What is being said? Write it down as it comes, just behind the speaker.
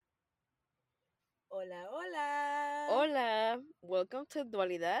Hola, hola. Hola, welcome to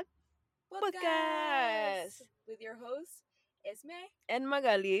Dualidad Podcast with your host, Esme. and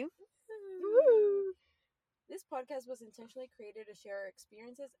Magali. Woo. This podcast was intentionally created to share our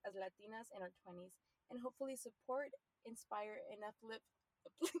experiences as Latinas in our 20s and hopefully support, inspire, and uplift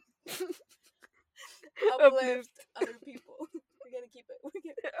other people. We're gonna keep it.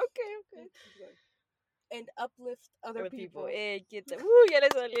 Okay. And uplift other people. Quieta. Ya le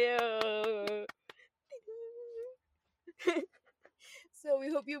salió. So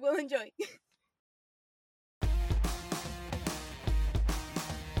we hope you will enjoy.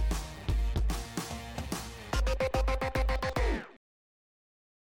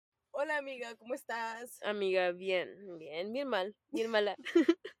 Hola amiga, ¿cómo estás? Amiga, bien mal, bien mala.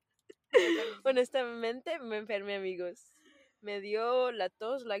 Honestamente, me enfermé, amigos. Me dio la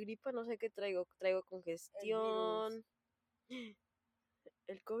tos, la gripa, no sé qué traigo. Traigo congestión.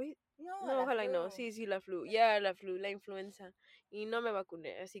 ¿El COVID? No, ojalá y no. Sí, la flu. La flu, la influenza. Y no me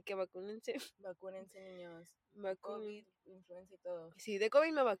vacuné, así que vacúnense. Vacúnense, niños. COVID, influenza y todo. Sí, de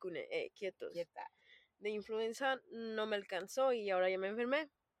COVID me vacuné, quietos. Quieta. De influenza no me alcanzó y ahora ya me enfermé.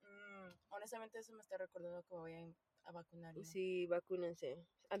 Honestamente eso me está recordando que me voy a vacunar. ¿No? Sí, vacúnense.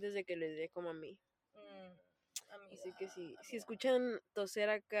 Antes de que les dé como a mí. Amiga, Así que sí, si escuchan toser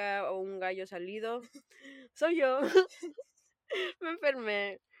acá o un gallo salido, soy yo. Me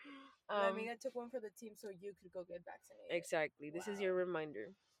enfermé. My amiga took one for the team so you could go get vaccinated. Exactly. This is your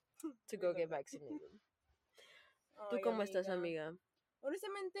reminder to go get vaccinated. ¿Tú Ay, cómo estás, amiga?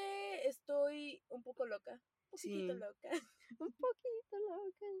 Honestamente estoy un poco loca. Un poquito loca. Un poquito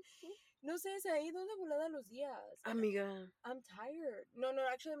loca. No sé, se ha ido de volada los días. Amiga. I'm tired. No,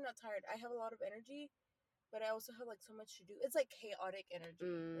 actually I'm not tired. I have a lot of energy, but I also have like so much to do. It's like chaotic energy.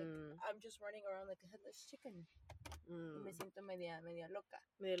 Like I'm just running around like a headless chicken. Y me siento media loca.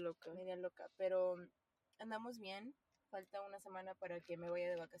 Media loca. Pero andamos bien. Falta una semana para que me vaya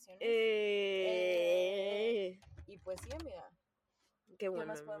de vacaciones. Y pues sí, amiga. Qué bueno. ¿Qué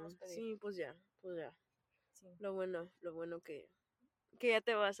más podemos pedir? Sí, pues ya. Sí. Lo bueno que ya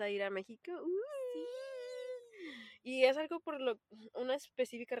te vas a ir a México. Sí. Y es algo una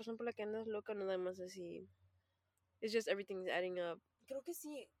específica razón por la que andas loca, nada más así. It's just everything's adding up. Creo que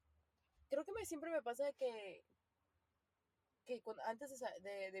sí. Creo que siempre me pasa que antes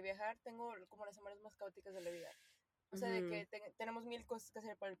de viajar tengo como las semanas más caóticas de la vida. O sea, de que tenemos 1000 cosas que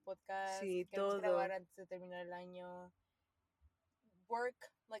hacer para el podcast. Sí, queremos todo. grabar antes de terminar el año.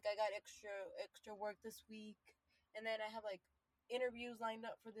 Work, like I got extra work this week. And then I have like interviews lined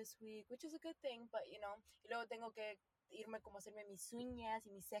up for this week, which is a good thing, but you know. Y luego tengo que irme como a hacerme mis uñas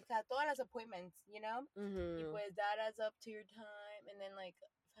y mis cejas, todas las appointments, you know. Y pues that adds up to your time. And then like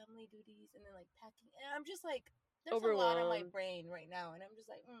family duties and then like packing. And I'm just like, there's a lot on my brain right now, and I'm just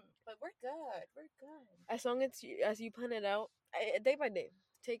like, but we're good. As long as you plan it out, day by day.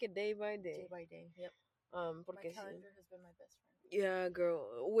 Take it day by day. Day by day, yep. Porque my calendar has been my best friend. Yeah,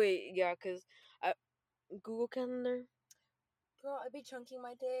 girl. Wait, yeah, because Google Calendar. Girl, I be chunking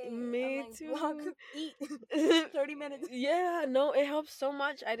my day. Me I'm like, too. Block, eat. 30 minutes. Yeah, no, it helps so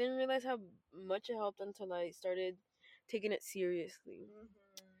much. I didn't realize how much it helped until I started taking it seriously.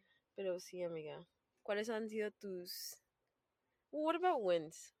 Pero sí, amiga. ¿Cuáles han sido tus... What about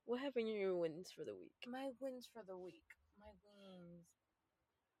wins? What have been your wins for the week? My wins for the week. My wings.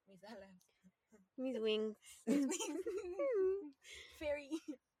 Mis alas. Mis wings. Mis wings. Fairy.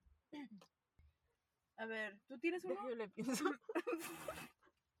 A ver, ¿tú tienes uno? Yo le pienso.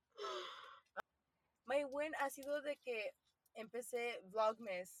 My win ha sido de que empecé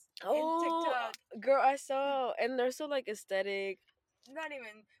Vlogmas in TikTok. Girl, I saw. And they're so like aesthetic. Not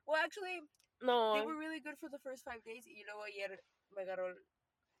even. Well, actually, no. They were really good for the first 5 days. Y luego ayer me agarró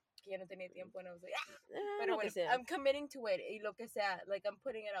que ya no tenía tiempo. And I was like, Pero bueno, I'm committing to it. Y lo que sea. Like, I'm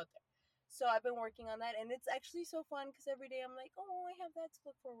putting it out there. So I've been working on that. And it's actually so fun because every day I'm like, oh, I have that to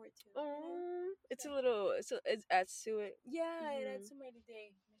look forward to. Oh, you know? It's a little... It adds to it. Yeah, it adds to my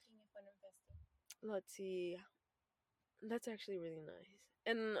day. Making it fun and festive. Let's see. That's actually really nice.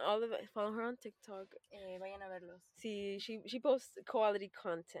 And all of it, follow her on TikTok. Vayan a verlos. See, she posts quality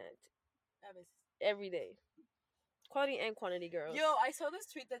content. A veces. Every day. Quality and quantity, girls. Yo, I saw this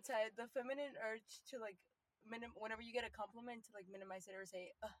tweet that said the feminine urge to like whenever you get a compliment to like minimize it or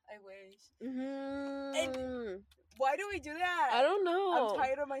say, I wish. And why do we do that? I don't know. I'm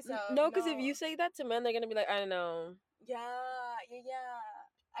tired of myself. No, because if you say that to men, they're gonna be like, I know. Yeah.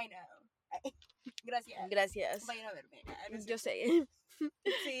 I know. Gracias. Vayan a verme. Yo sé.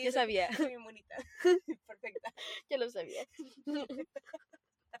 Sí, yo sabía. Soy bien bonita. Perfecta. Yo lo sabía.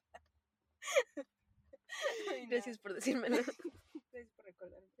 Gracias por decírmelo. Gracias por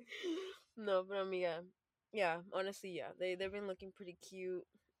recordarme. No, but amiga, yeah, honestly, yeah, they've been looking pretty cute.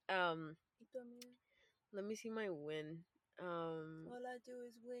 ¿Y tu amiga? Let me see my win. All I do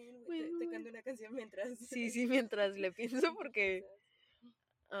is win. Win, Te win. canto una canción mientras. Sí, mientras le pienso porque.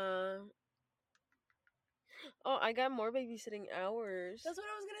 Oh, I got more babysitting hours. That's what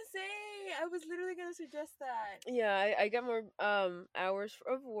I was gonna say. I was literally gonna suggest that. Yeah, I got more hours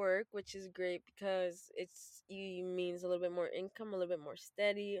of work, which is great because it means a little bit more income, a little bit more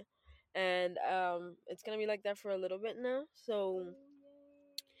steady, and it's gonna be like that for a little bit now. So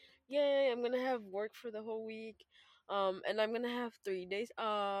yay, I'm gonna have work for the whole week, and I'm gonna have 3 days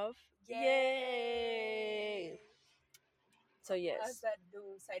off. Yay! So yes. How's that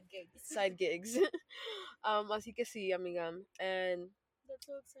do side gigs? Side gigs. Así que sí, amiga, and that's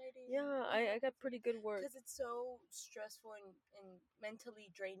so exciting. Yeah, I got pretty good work. Because it's so stressful and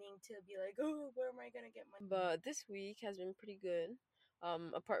mentally draining to be like, oh, where am I gonna get money? But this week has been pretty good.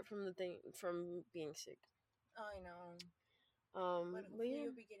 Apart from from being sick. Oh, I know. But hopefully yeah.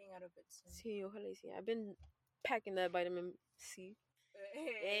 you'll be getting out of it soon. Sí, ojalá y sí. I've been packing that vitamin C.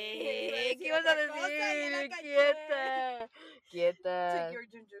 ¿Qué vas a decir? Quieta. Take your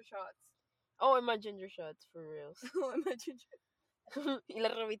ginger shots. Oh, and my ginger shots, for real. Oh, and my ginger. Y la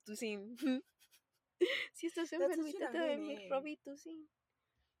Robitussin. Si estás enfermita, te doy Robitussin.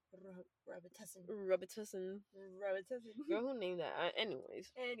 Robitussin. Girl, who named that?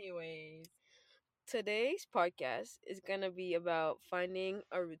 Anyways. Today's podcast is gonna be about finding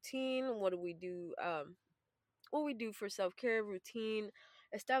a routine. What do we do? What we do for self-care routine,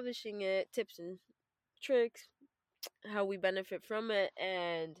 establishing it, tips and tricks, how we benefit from it,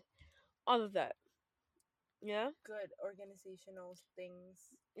 and all of that. Yeah, good organizational things.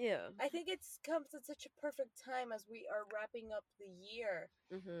 Yeah, I think it comes at such a perfect time as we are wrapping up the year.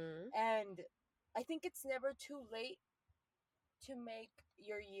 And I think it's never too late to make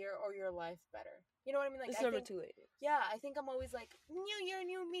your year or your life better. You know what I mean? Like, it's never too late. Yeah, I think I'm always like, new year,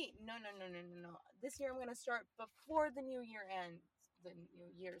 new me. No. This year I'm going to start before the new year ends. The new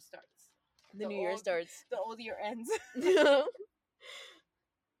year starts. The new year starts. The old year ends.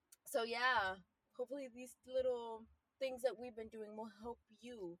 So yeah, hopefully these little things that we've been doing will help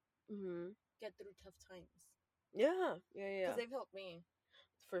you get through tough times. Yeah. Because they've helped me.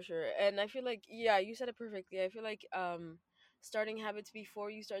 For sure. And I feel like, yeah, you said it perfectly. I feel like starting habits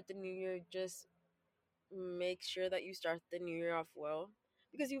before you start the new year just make sure that you start the new year off well.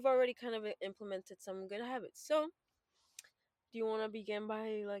 Because you've already kind of implemented some good habits. So, do you want to begin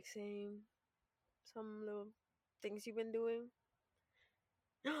by, like, saying some little things you've been doing?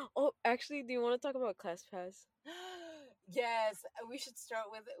 Oh, actually, do you want to talk about ClassPass? Yes, we should start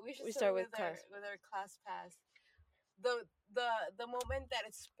with our ClassPass. The moment that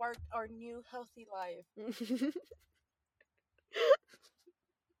it sparked our new healthy life.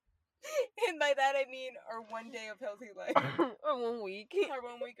 And by that I mean our 1 day of healthy life. Or 1 week. Our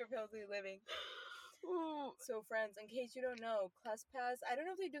 1 week of healthy living. So friends, in case you don't know, ClassPass, I don't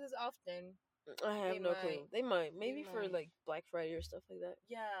know if they do this often. I have no clue. They might. Maybe for like Black Friday or stuff like that.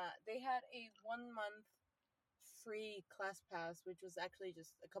 Yeah, they had a 1 month free ClassPass, which was actually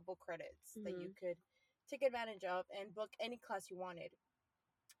just a couple credits that you could take advantage of and book any class you wanted.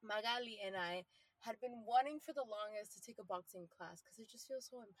 Magali and I had been wanting for the longest to take a boxing class because it just feels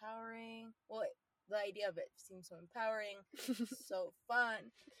so empowering. Well, the idea of it seems so empowering, so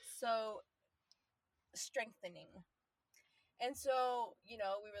fun, so strengthening. And so, we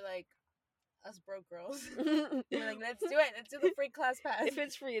were like, us broke girls. We're like, let's do it. Let's do the free ClassPass. If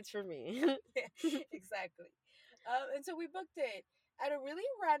it's free, it's for me. Exactly. And so we booked it at a really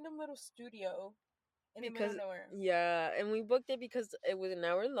random little studio in the middle of nowhere. Yeah, and we booked it because it was an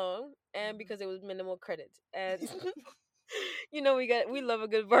hour long and because it was minimal credits. And we love a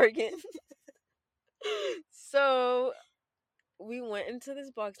good bargain. So we went into this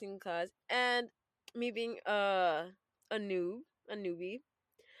boxing class, and me being a newbie,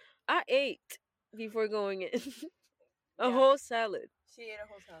 I ate before going in. A whole salad. She ate a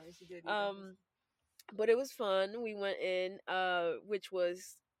whole salad. She did. But it was fun. We went in, which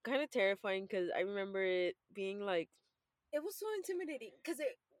was kind of terrifying because I remember it being like. It was so intimidating because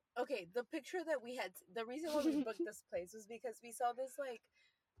the picture that we had, the reason why we booked this place was because we saw this like.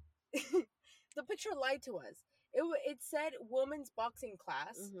 The picture lied to us. It said women's boxing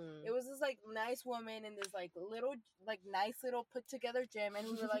class. It was this like nice woman in this like little like nice little put together gym, and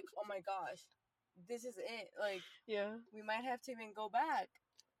we were like, oh my gosh, this is it. Like, yeah, we might have to even go back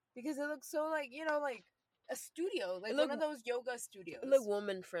because it looks so like like a studio, like one of those yoga studios. It looked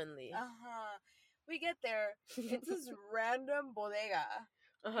woman friendly. We get there, it's this random bodega.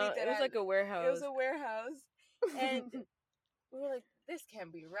 It was like a warehouse. It was a warehouse, and we were like, this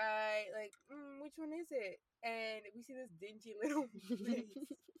can't be right. Like, which one is it? And we see this dingy little place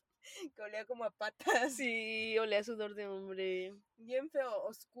que olía como a patas. Sí, olía sudor de hombre. Bien feo,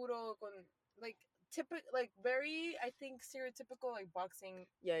 oscuro, con like like very, I think, stereotypical like boxing.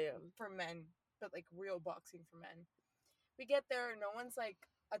 Yeah. For men, but like real boxing for men. We get there, no one's like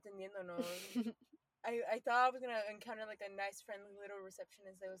atendiéndonos. I thought I was gonna encounter like a nice, friendly little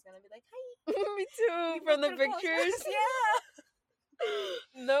receptionist that was gonna be like, "Hi." Me too. From the pictures. Yeah.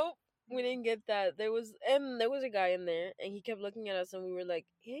 Nope. We didn't get that. There was a guy in there, and he kept looking at us, and we were like,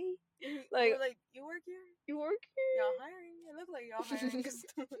 "Hey, like, we were like, you work here? You work here? Y'all hiring? It looked like y'all hiring because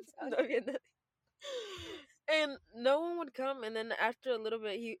no había nadie. And no one would come, and then after a little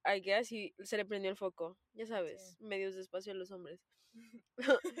bit, I guess se le prendió el foco. Ya sabes, medios despacio a los hombres.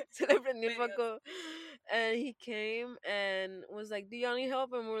 Se le prendió el foco, and he came and was like, "Do y'all need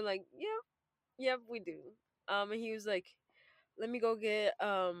help?" And we were like, "Yep, we do." And he was like, "Let me go get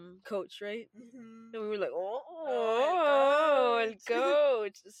coach, right?" And we were like, "Oh, el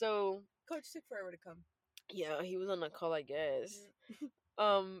coach." So coach took forever to come. Yeah, he was on a call, I guess.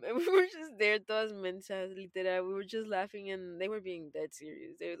 And we were just there, todas mensas, literal. We were just laughing, and they were being dead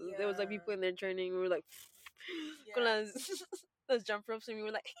serious. There was like people in there training. We were like, con las jump ropes, and we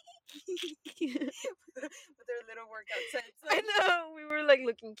were like, with their little workout sets. I know, we were like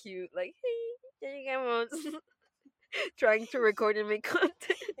looking cute, like, hey, ya llegamos. Trying to record and make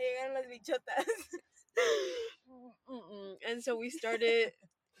content. Llegaron las bichotas. And so we started.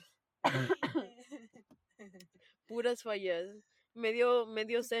 Puras fallas.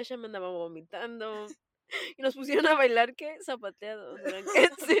 Medio session me andaba vomitando. Y nos pusieron a bailar, ¿qué? Zapateados.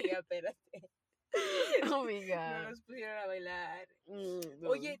 Sí, espérate. Oh my god. No nos pusieron a bailar. No.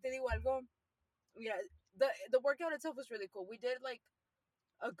 Oye, te digo algo. Mira, the workout itself was really cool. We did like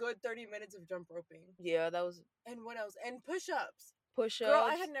a good 30 minutes of jump roping. Yeah, that was. And what else? And push-ups. Push-ups. Girl,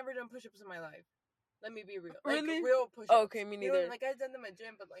 I had never done push-ups in my life. Let me be real. Like, really? Real push-ups. Oh, okay, me neither. You know, like, I've done them at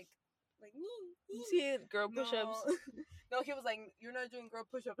gym, but like you see it, girl push-ups. No, he was like, you're not doing girl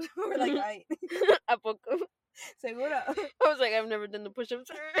push-ups. We're like, I. ¿A poco? Segura. I was like, I've never done the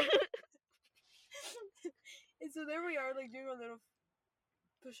push-ups. And so there we are, like, doing our little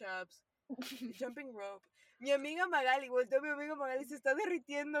push-ups, jumping rope. Mi amiga Magali, volteó mi amiga Magali, se está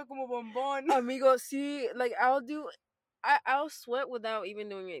derritiendo como bombón. Amigo, see, like, I'll sweat without even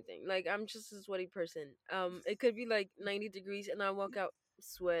doing anything. Like, I'm just a sweaty person. It could be like 90 degrees and I'll walk out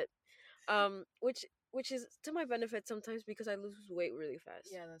sweat. Which is to my benefit sometimes because I lose weight really fast.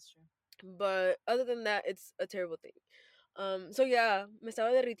 Yeah, that's true. But other than that, it's a terrible thing. So yeah, me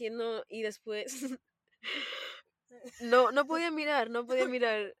estaba derritiendo y después no podía mirar.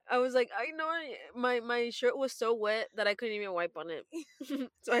 I was like, I know my shirt was so wet that I couldn't even wipe on it.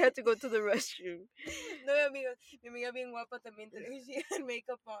 So I had to go to the restroom. No, mi amiga bien guapa también, she had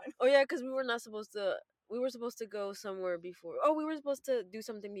makeup on. Oh yeah, because we were supposed to go somewhere before. Oh, we were supposed to do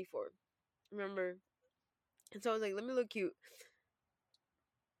something before. Remember? And so I was like, let me look cute.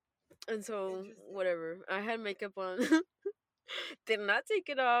 And so whatever. I had makeup on. Did not take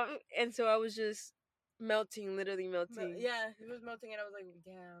it off. And so I was just melting, literally melting. Yeah, it was melting and I was like,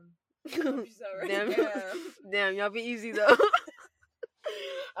 damn. Damn, y'all be easy though.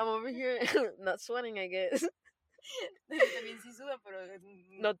 I'm over here not sweating, I guess. También sí suda, pero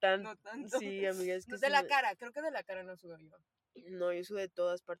no tanto. Sí, amiga, es que de la cara, creo que de la cara no sudo yo. No, yo sudo de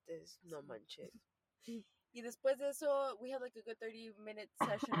todas partes. No manches. Y después de eso, we had like a good 30-minute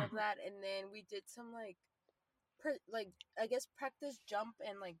session of that, and then we did some like I guess practice jump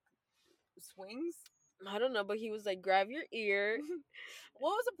and like swings. I don't know, but he was like, grab your ear.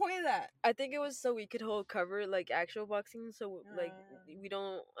 What was the point of that? I think it was so we could hold cover like actual boxing, so like we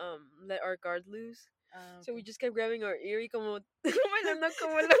don't let our guard loose. Okay. So we just kept grabbing our ear y como bailando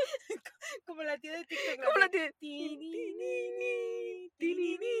como la tía de TikTok. Como la tía.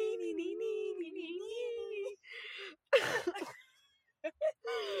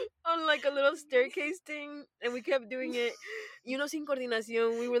 On like a little staircase thing, and we kept doing it. Sin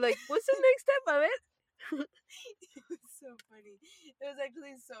coordinación. We were like, what's the next step, a ver? It was so funny. It was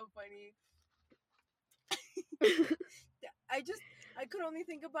actually so funny. I could only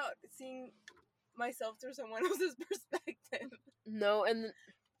think about seeing myself through someone else's perspective. No, and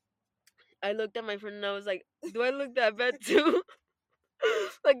I looked at my friend and I was like, do I look that bad too?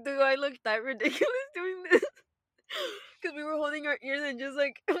 Like, do I look that ridiculous doing this? Because we were holding our ears and just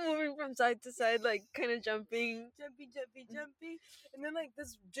like moving from side to side, like kind of jumping. And then like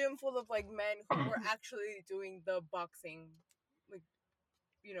this gym full of like men who were actually doing the boxing, like,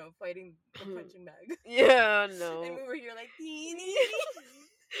 fighting the punching bag. Yeah, no. And we were here like,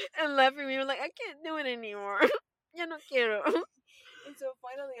 and laughing. We were like, I can't do it anymore. Ya no quiero. And so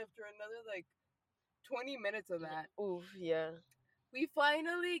finally, after another like 20 minutes of that, oof, yeah. we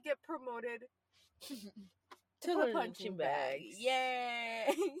finally get promoted to the punching bag. bags. Yay!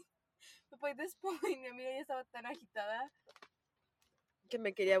 But by this point, mi amiga ya estaba tan agitada Que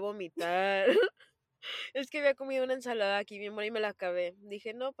me quería vomitar. Es que había comido una ensalada aquí bien buena y me la acabé.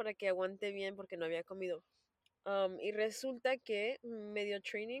 Dije no, para que aguante bien porque no había comido. Y resulta que medio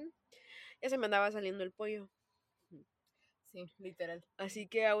training ya se me andaba saliendo el pollo. Sí, literal. Así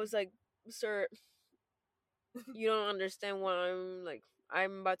que I was like, sir, you don't understand why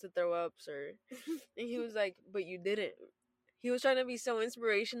I'm about to throw up, sir. And he was like, but you didn't. He was trying to be so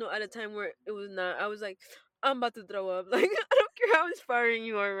inspirational at a time where it was not. I was like, I'm about to throw up. Like, I don't care how inspiring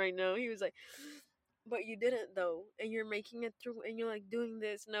you are right now. He was like, but you didn't though, and you're making it through, and you're like doing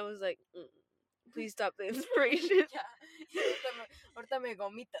this, and I was like, please stop the inspiration. Ya, ahorita me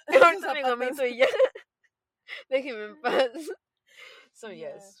gomita. Ahorita me gomito y ya. Déjeme en paz. So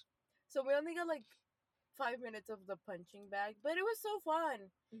Yeah. yes. So we only got like 5 minutes of the punching bag, but it was so fun.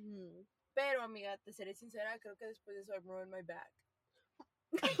 Mm-hmm. Pero, amiga, te seré sincera, creo que después de eso I ruined my back.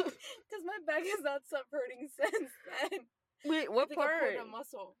 Because my back has not stopped hurting since then. Wait, what I think I part? pulled a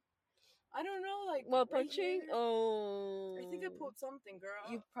muscle. I don't know, like While right punching? here. Oh. I think I pulled something,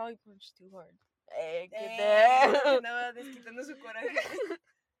 girl. You probably punched too hard. Andaba desquitando su coraje.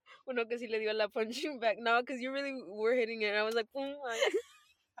 Uno que sí le dio la punching bag. No, because you really were hitting it. I was like,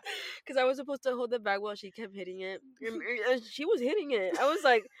 because I was supposed to hold the bag while she kept hitting it. And she was hitting it. I was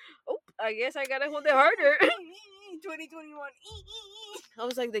like, oh, I guess I gotta hold it harder. 2021. I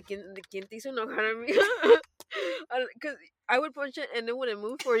was like, ¿de quién te hizo enojar a mí? Because I would punch it and it wouldn't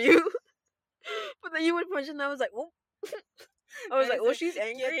move for you. But then you would punch it and I was like, oh. I was like, oh, she's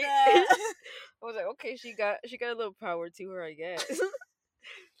angry. I was like, okay, she got a little power to her, I guess.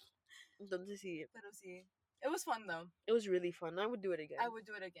 Entonces sí. Pero sí. It was fun though. It was really fun. I would do it again. I would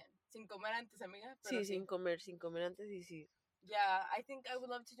do it again. Sin comer antes, amiga. Sí, sin comer antes y sí. Yeah, I think I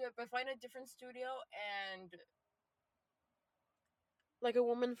would love to do it, but find a different studio and like a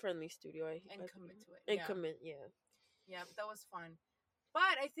woman-friendly studio. I commit to it. And commit, yeah. Yeah, but that was fun.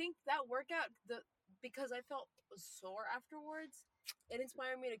 But I think that workout, because I felt sore afterwards, it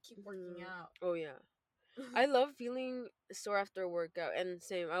inspired me to keep working out. Oh yeah. I love feeling sore after a workout, and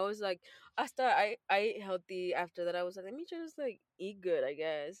same. I was like, hasta I ate healthy after that. I was like, let me just like eat good, I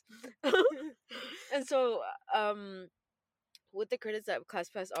guess. And so, with the credits that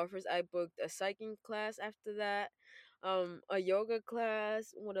ClassPass offers, I booked a cycling class after that, a yoga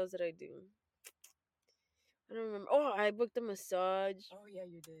class. What else did I do? I don't remember. Oh, I booked a massage. Oh yeah,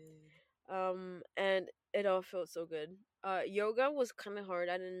 you did. And it all felt so good. Yoga was kind of hard.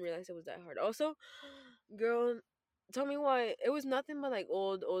 I didn't realize it was that hard. Also, girl, tell me why. It was nothing but like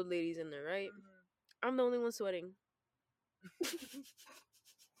old ladies in there, right? Mm-hmm. I'm the only one sweating.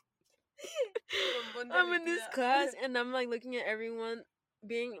 I'm in this class and I'm like looking at everyone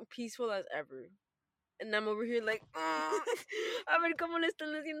being peaceful as ever. And I'm over here like, a ver cómo le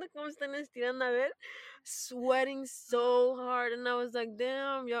están haciendo, cómo están estirando, a ver. Sweating so hard. And I was like,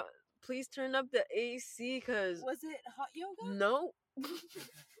 damn, y'all, please turn up the AC, because... Was it hot yoga? No.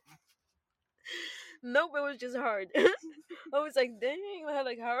 Nope, it was just hard. I was like, dang,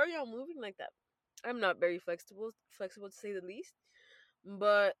 like, how are y'all moving like that? I'm not very flexible to say the least.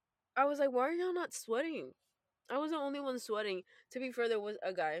 But I was like, why are y'all not sweating? I was the only one sweating. To be fair, there was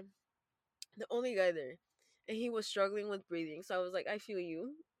a guy, the only guy there, and he was struggling with breathing. So I was like, I feel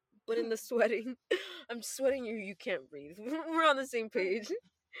you. But in the sweating, I'm sweating you can't breathe. We're on the same page.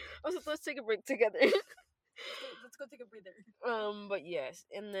 I was like, let's take a break together. Let's go take a breather. But yes,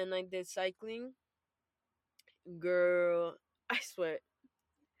 and then I did cycling. Girl, I sweat.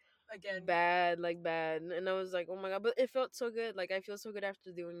 Again. Bad, and I was like, oh my god, but it felt so good. Like, I feel so good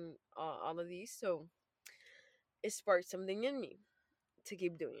after doing all of these, so it sparked something in me to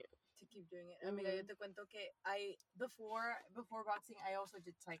keep doing it. Mm-hmm. Amiga, yo te cuento que before boxing, I also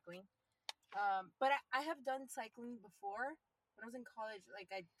did cycling. But I have done cycling before. When I was in college,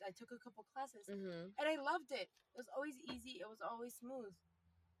 like I took a couple classes, mm-hmm. and I loved it. It was always easy. It was always smooth.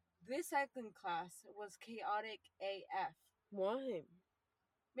 This cycling class was chaotic AF. Why?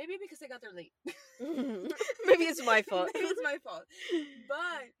 Maybe because I got there late. Maybe it's my fault.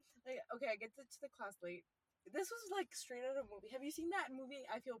 But like, okay, I get to the class late. This was like straight out of a movie. Have you seen that movie,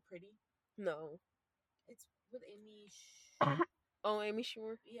 I Feel Pretty? No. It's with Amy. Oh, Amy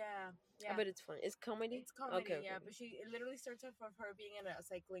Schumer? Yeah. I bet it's fun. It's comedy? It's comedy, okay. Yeah. But it literally starts off of her being in a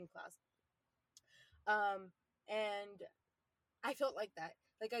cycling class. And I felt like that.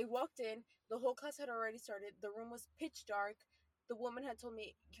 Like, I walked in, the whole class had already started, the room was pitch dark, the woman had told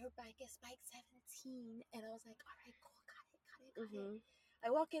me, your bike is bike 18. And I was like, all right, cool, got it. I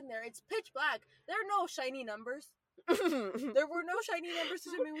walk in there. It's pitch black. There are no shiny numbers. There were no shiny numbers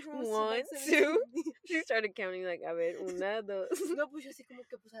to tell me which one was 1, 2. She started counting like, a ver, una, dos. No, pues yo así como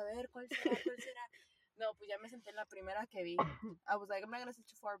que, pues a ver, ¿cuál será? No, pues ya me senté en la primera que vi. I was like, I'm not gonna sit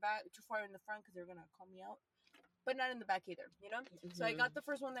too far in the front because they're gonna call me out. But not in the back either, you know? So I got the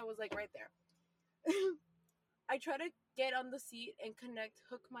first one that was like right there. I try to get on the seat and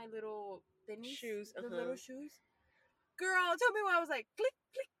hook my little thinnies, shoes, the little shoes. Girl, tell me why I was like, click,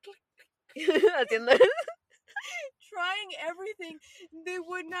 click, click. Haciendo Trying everything, they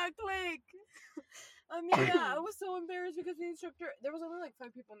would not click. Amiga, I was so embarrassed because the instructor, there was only like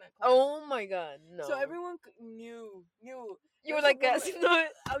 5 people in that class. Oh my god, no. So everyone knew. You were like, haciendo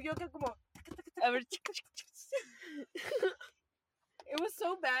yo que como, it was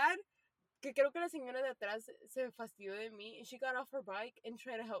so bad que creo que la señora de atrás se fastidió de mí, and she got off her bike and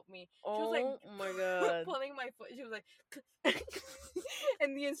tried to help me. She was like, oh my god, pulling my foot. She was like,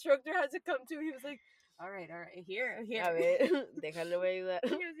 and the instructor had to come too. He was like, all right, here. A ver, déjalo, voy a ayudar. Y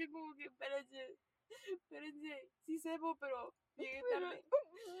yo así como que, espérense, sí sebo, pero llegué tarde.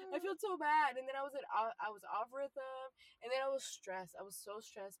 I felt so bad, and then I was off rhythm, and then I was stressed. I was so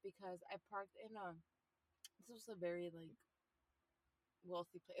stressed because I parked in this was a very like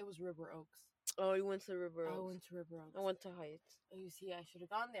wealthy place. It was River Oaks. Oh, you went to River Oaks. I went to River Oaks. I went to Heights. Oh, you see, I should have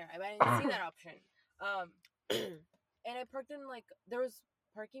gone there. I didn't see that option. And I parked in like there was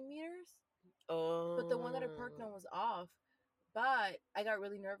parking meters. Oh. But the one that I parked on was off. But I got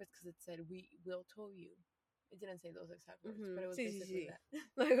really nervous because it said, "We will tow you." It didn't say those exact words, but it was basically that.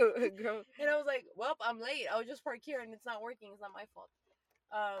 Like, girl. And I was like, well, I'm late. I'll just park here and it's not working. It's not my fault.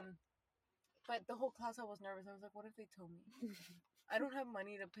 But the whole class, I was nervous. I was like, what if they tow me? I don't have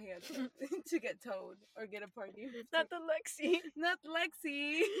money to pay to get towed or get a parking. Not the Lexi. Not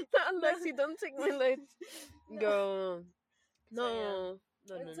Lexi. Not Lexi. Don't take my lights. Go. No.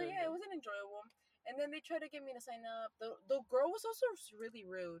 So yeah, it wasn't enjoyable. And then they tried to get me to sign up. The girl was also really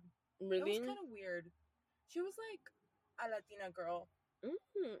rude. Really? It was kind of weird. She was like a Latina girl.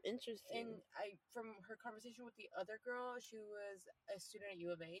 Interesting. And from her conversation with the other girl, she was a student at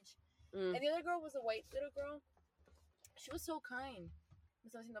U of H. And the other girl was a white little girl. She was so kind.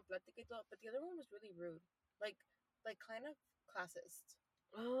 But the other one was really rude. Like kind of classist.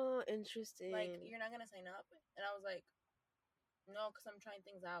 Oh, interesting. Like, you're not going to sign up? And I was like, no, because I'm trying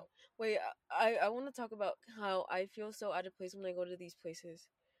things out. Wait, I want to talk about how I feel so out of place when I go to these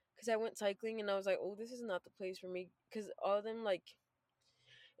places. Because I went cycling and I was like, oh, this is not the place for me. Because all of them, like,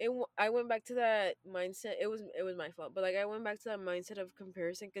 I went back to that mindset. It was my fault. But, like, I went back to that mindset of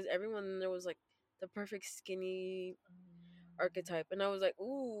comparison. Because everyone there was, like, the perfect skinny archetype. And I was like,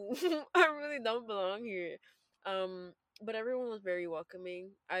 ooh, I really don't belong here. But everyone was very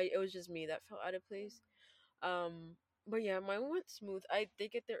welcoming. It was just me that felt out of place. But yeah, mine went smooth. They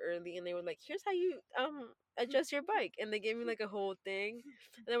get there early and they were like, here's how you adjust your bike, and they gave me like a whole thing,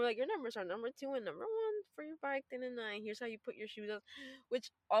 and they were like, your numbers are number 2 and number 1 for your bike, then and 9. Here's how you put your shoes on.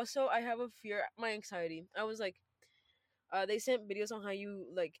 Which also I have a fear, my anxiety. I was like, they sent videos on how you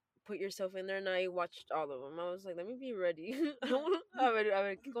like put yourself in there, and I watched all of them. I was like, let me be ready. I don't want to. A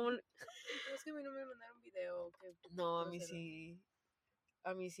ver, ¿cómo? Es que a mí no me mandaron video. No, a mí sí.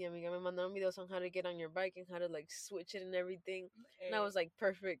 A mí sí, amiga. Me mandaron videos on how to get on your bike and how to like switch it and everything. And I was like,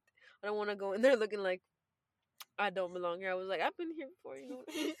 perfect. I don't want to go in there looking like I don't belong here. I was like, I've been here before, you know.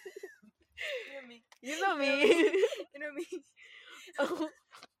 You know me. You know me. You know me.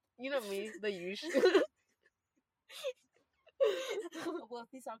 You know me. The usual. A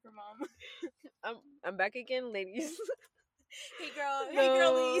wealthy soccer mom. I'm back again, ladies. Hey girl. Hey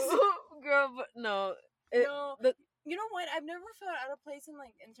girlies. Girl, but no. No. You know what? I've never felt out of place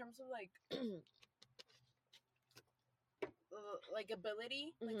in terms of like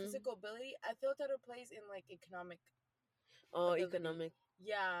ability, like physical ability. I felt out of place in like economic. Oh, ability. economic.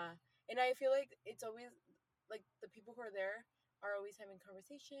 Yeah, and I feel like it's always like the people who are there are always having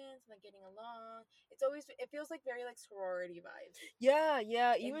conversations, like getting along. It feels like very like sorority vibes. Yeah, and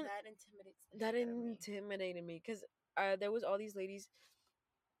even that intimidates. That intimidated me because there was all these ladies,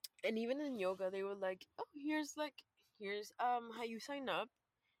 and even in yoga they were like, oh, here's how you sign up,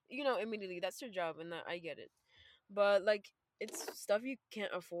 immediately. That's your job, and that I get it, but like it's stuff you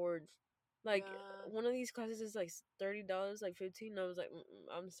can't afford. Like one of these classes is like $30, like $15. And I was like,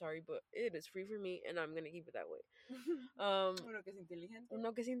 I'm sorry, but it is free for me, and I'm gonna keep it that way.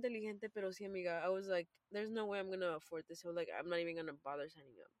 Uno que es inteligente, pero sí, amiga. I was like, there's no way I'm gonna afford this, so like I'm not even gonna bother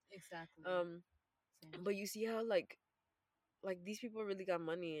signing up. Exactly. Same. But you see how like these people really got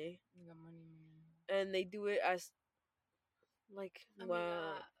money, eh? They got money, man. And they do it as like,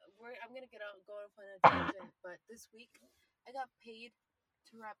 wow. I'm gonna go off on a tangent, but this week I got paid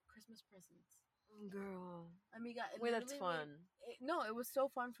to wrap Christmas presents. Girl, Amiga, it wait, that's literally fun. no, it was so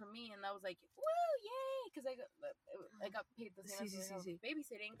fun for me, and I was like, woo, yay, because I got paid the same Sí, as sí, when I sí, was sí.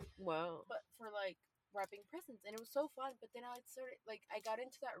 babysitting, Wow. but for like wrapping presents, and it was so fun. But then I started like I got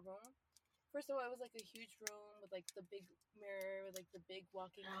into that room. First of all, it was like a huge room with like the big mirror, with like the big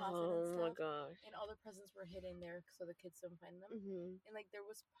walk-in closet and Oh my stuff, gosh. and all the presents were hidden there so the kids don't find them. Mm-hmm. And like there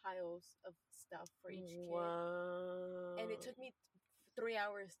was piles of stuff for each kid, and it Wow. took me 3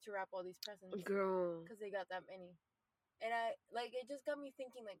 hours to wrap all these presents Girl. because they got that many. And I like it just got me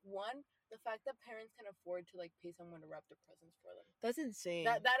thinking like one, the fact that parents can afford to like pay someone to wrap their presents for them. That's insane.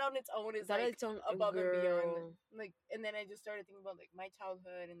 That on its own is That like its own above and beyond. girl. Like, and then I just started thinking about like my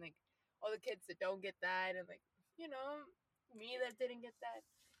childhood and like all the kids that don't get that, and like me that didn't get that.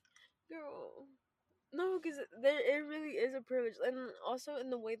 Girl. No, because it really is a privilege, and also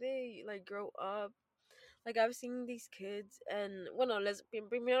in the way they like grow up. Like I've seen these kids, and bueno,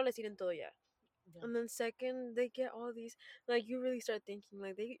 primero les tienen todo ya, Yeah. and then second they get all these. Like you really start thinking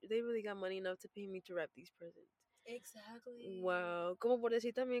like they really got money enough to pay me to wrap these presents. Exactly. Wow, como por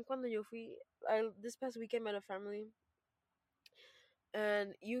decir también cuando yo fui, this past weekend met a family,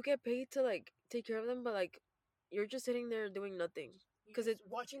 and you get paid to like take care of them, but like you're just sitting there doing nothing because it's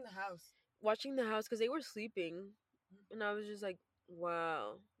watching the house. Watching the house because they were sleeping, and I was just like,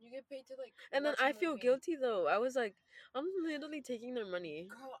 wow. You get paid to like. And then I feel guilty though. I was like, I'm literally taking their money.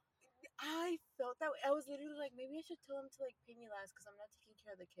 Girl, I felt that way. I was literally like, maybe I should tell them to like pay me last because I'm not taking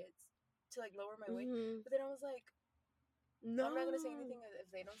care of the kids to like lower my weight. But then I was like, no, I'm not gonna say anything if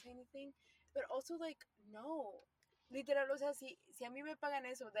they don't say anything. But also like, no. Literal, o sea, si a mí me pagan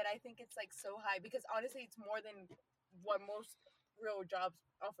eso, that I think it's like so high because honestly, it's more than what most real jobs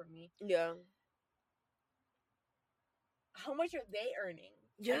offer me. Yeah. How much are they earning?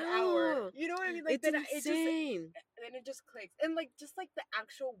 An hour. You know what I mean? Like it's insane. Then it just clicks, and like just like the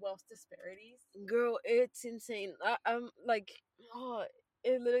actual wealth disparities. Girl, it's insane. I'm like, oh,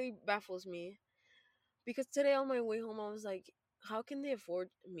 it literally baffles me. Because today on my way home, I was like, how can they afford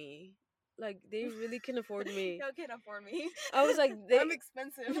me? Like, they really can afford me. Y'all can't afford me. I was like, I'm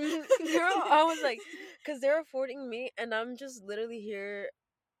expensive. Girl, I was like, because they're affording me, and I'm just literally here.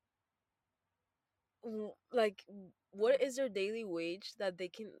 Like, what is their daily wage that they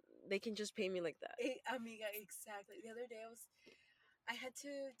can just pay me like that? Amiga, exactly. The other day I had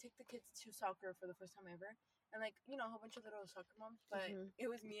to take the kids to soccer for the first time ever, and like a whole bunch of little soccer moms, but it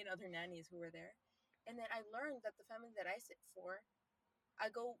was me and other nannies who were there, and then I learned that the family that I sit for, I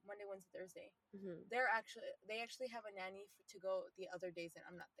go Monday, Wednesday, Thursday. They actually have a nanny to go the other days that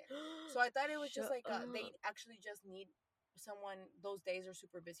I'm not there. So I thought it was just like they actually just need someone. Those days are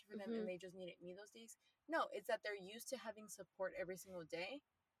super busy for them, and they just needed me those days. No, it's that they're used to having support every single day,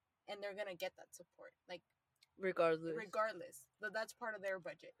 and they're gonna get that support like regardless. But that's part of their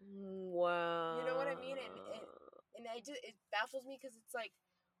budget. Wow. You know what I mean? And it baffles me because it's like,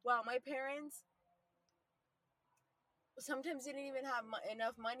 wow, my parents sometimes didn't even have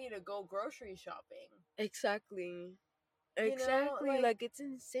enough money to go grocery shopping. Exactly. Like it's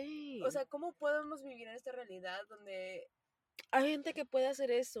insane. O sea, ¿cómo podemos vivir en esta realidad donde hay gente que puede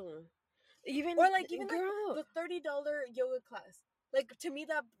hacer eso? Even like the $30 yoga class. Like to me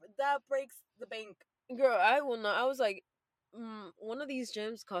that breaks the bank. Girl, I will not. I was like, one of these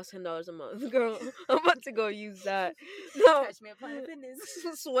gyms costs $10 a month. Girl, I'm about to go use that. No, catch me at Planet Fitness.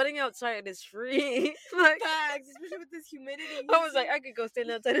 Sweating outside is free. Like, facts, especially with this humidity. I was like, I could go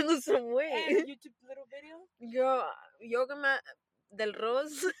stand outside and lose some weight. And YouTube little video. Girl, yoga mat del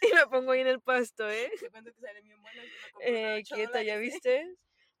Rose y me pongo ahí en el pasto, quieta, ¿ya viste?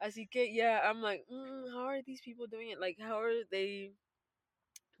 Así que, yeah, I'm like, how are these people doing it? Like, how are they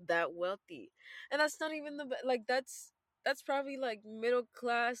that wealthy? And that's not even like that's probably like middle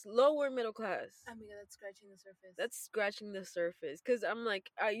class, lower middle class. I mean, that's scratching the surface. That's scratching the surface. Cause I'm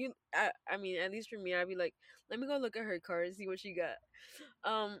like, I mean, at least for me, I'd be like, let me go look at her car and see what she got.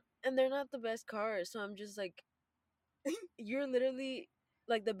 And they're not the best cars, so I'm just like, you're literally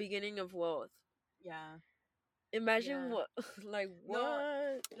like the beginning of wealth. Yeah. Imagine what, like what?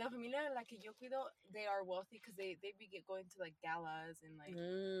 No, la familia la que yo cuido, they are wealthy because they be going to like galas and like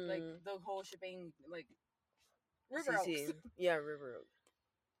the whole shipping, like River Oaks. Yeah, River Oaks.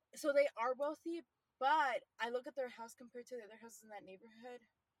 So they are wealthy, but I look at their house compared to the other houses in that neighborhood.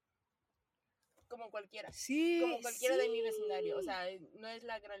 Como cualquiera. Como cualquiera de mi vecindario. O sea, no es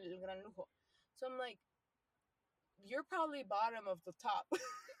el gran lujo. So I'm like, you're probably bottom of the top.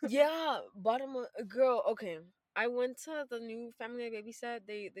 Yeah, bottom of girl. Okay, I went to the new family I babysat.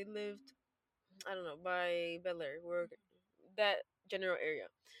 They lived, I don't know, by Bel Air, where that general area.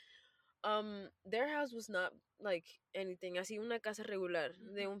 their house was not like anything. Así una casa regular,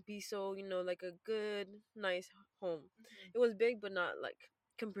 de un piso, you know, like a good, nice home. It was big, but not like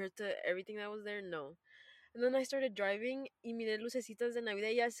compared to everything that was there. No. And then I started driving y miré lucecitas de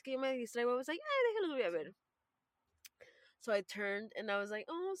Navidad. Ya es que yo me distraigo. I was like, ay, déjalos voy a ver. So I turned and I was like,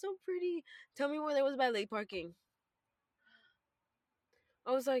 oh, so pretty. Tell me where there was valet parking.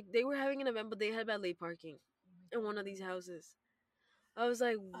 I was like, they were having an event, but they had valet parking in one of these houses. I was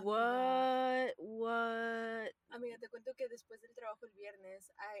like, what? What? Amiga, te cuento que después del trabajo el viernes,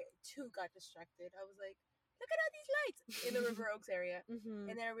 I too got distracted. I was like, look at all these lights in the River Oaks area. And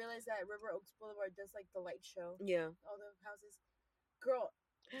then I realized that River Oaks Boulevard does like the light show. Yeah. All the houses. Girl,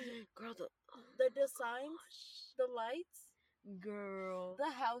 the designs, the lights, girl,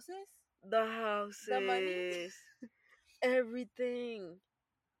 the houses, the money, everything.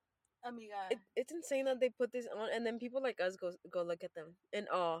 Amiga, it's insane that they put this on, and then people like us go look at them in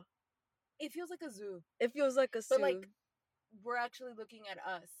awe. It feels like a zoo. It feels like a zoo. But like, we're actually looking at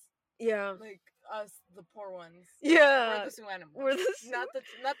us. Yeah. Like us, the poor ones. Yeah. We're the zoo animals. We're the zoo.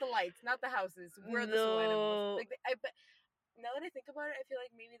 Not the lights, not the houses. We're the zoo animals. Like, I bet. Now that I think about it, I feel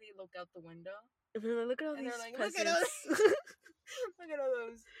like maybe they look out the window. And then look at all these like, peasants. Look at all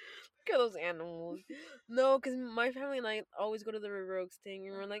those. Look at those animals. No, because my family and I always go to the River Oaks thing,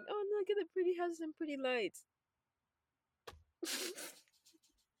 and we're like, oh, look at the pretty houses and pretty lights.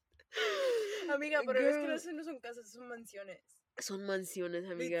 Amiga, pero es que no son casas, son mansiones. Son mansiones,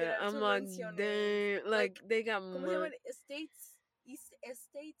 amiga. Literal, I'm son like, mansiones. damn. Like, they got ¿Cómo se llaman? Estates?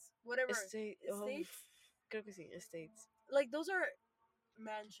 Estates? Whatever. Estates? Creo que sí, estates. Like, those are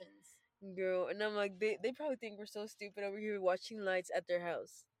mansions. Girl, and I'm like, they probably think we're so stupid over here watching lights at their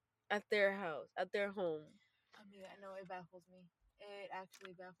house. At their house. At their home. Amiga, no, it baffles me. It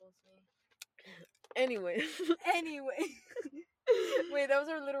actually baffles me. Anyway. Wait, that was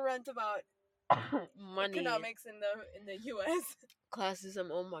our little rant about money, economics in the US.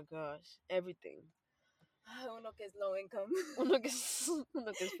 Classism, oh my gosh, everything. Uno que es low income. Uno que es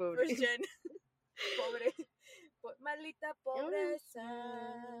pobre. First gen. Pobre. Maldita pobreza.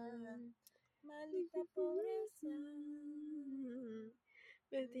 Maldita pobreza.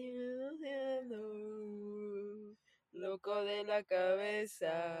 Me tiene loco de la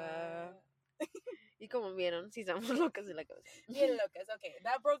cabeza. Y como vieron, sí estamos locas de la cabeza. Bien locas, okay.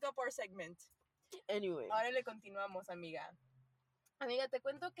 That broke up our segment. Anyway. Ahora le continuamos, amiga. Amiga, te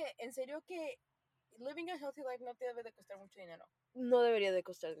cuento que, en serio que living a healthy life no te debe de costar mucho dinero. No debería de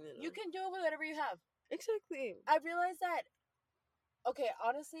costar dinero. You can do it with whatever you have. Exactly. I realized that, okay,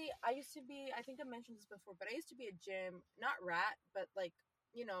 honestly, I used to be, I think I mentioned this before, but I used to be a gym, not rat, but like,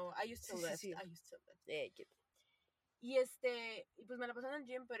 you know, I used to lift. I used to lift. Yeah, y pues me la pasaba en el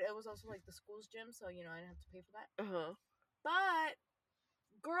gym, but it was also like the school's gym, so, you know, I didn't have to pay for that. Uh-huh. But,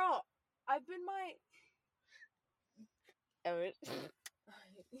 girl, I've been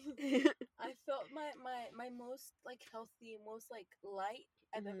I felt my most like healthy, most like light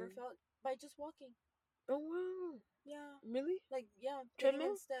I've ever felt by just walking. Oh wow. Yeah. Really? Like, yeah.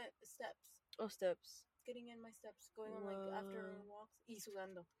 Treadmill? Steps. Oh, steps. Getting in my steps, going on like after walks. Y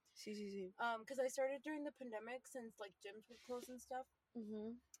sudando. Sí. Because I started during the pandemic, since like gyms were closed and stuff.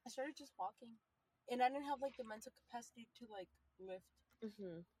 Mm-hmm. I started just walking. And I didn't have like the mental capacity to like lift.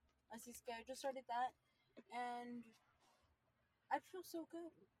 Mm-hmm. Así es que I just started that. And I feel so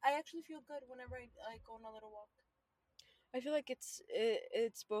good. I actually feel good whenever I go on a little walk. I feel like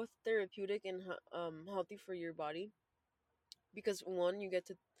it's both therapeutic and healthy for your body, because one, you get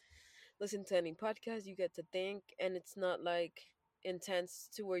to listen to any podcast, you get to think, and it's not like intense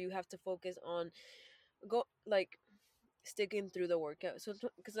to where you have to focus on sticking through the workout. So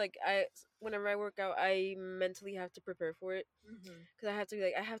because like whenever I work out, I mentally have to prepare for it, because I have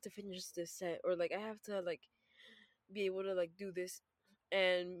to I have to finish this set, or like I have to like be able to like do this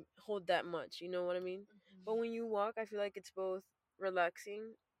and hold that much, you know what I mean? But when you walk, I feel like it's both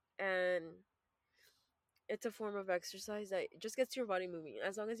relaxing and it's a form of exercise that just gets your body moving.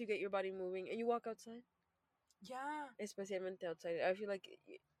 As long as you get your body moving and you walk outside. Yeah. Especialmente outside. I feel like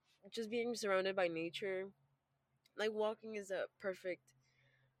just being surrounded by nature, like walking is a perfect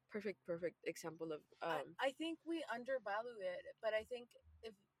example of I think we undervalue it, but I think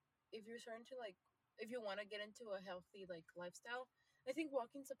if you're starting to like, if you want to get into a healthy like lifestyle, I think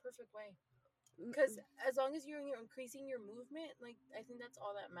walking's a perfect way. Because as long as you're increasing your movement, like, I think that's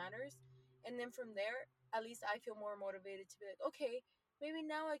all that matters. And then from there, at least I feel more motivated to be like, okay, maybe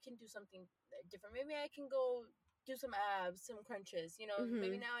now I can do something different. Maybe I can go do some abs, some crunches, you know.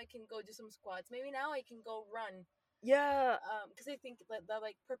 Maybe now I can go do some squats. Maybe now I can go run. Yeah. Because I think that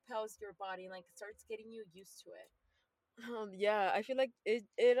like propels your body and like starts getting you used to it. Yeah, I feel like it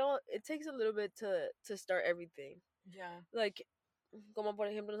takes a little bit to start everything. Yeah. Like, como por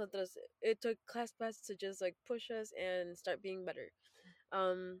ejemplo nosotros, it took ClassPass to just like push us and start being better.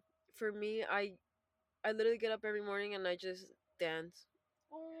 Um, for me, I literally get up every morning and I just dance.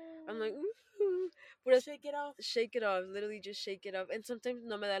 I'm like, Oh, "Woohoo." But shake it off. shake it off, literally just shake it off. And sometimes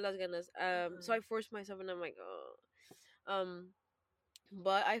no me da las ganas. So I force myself and I'm like, oh. Um,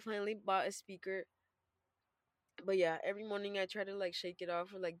 but I finally bought a speaker. But yeah, every morning I try to like shake it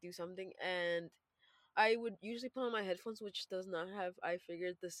off or like do something, and I would usually put on my headphones, which does not have, I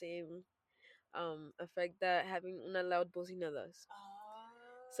figured, the same effect that having una loud bocina does.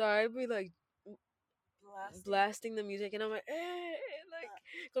 So I'd be like blasting the music and I'm like, like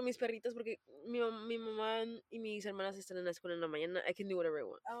con mis perritos porque mi mamá y mis hermanas están en la escuela en la mañana. I can do whatever I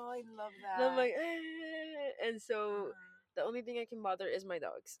want. Oh, I love that. And I'm like, and so the only thing I can bother is my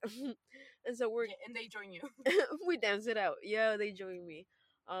dogs. And so and they join you. we dance it out. Yeah, they join me.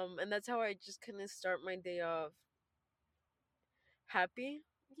 And that's how I just kind of start my day off happy.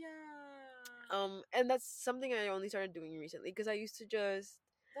 Yeah. And that's something I only started doing recently because I used to just.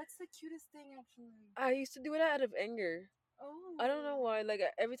 That's the cutest thing, actually. I used to do it out of anger. Oh. I don't know why. Like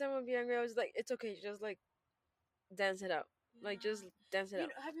every time I'd be angry, I was like, "It's okay, just like dance it out. Yeah. Like just dance it out."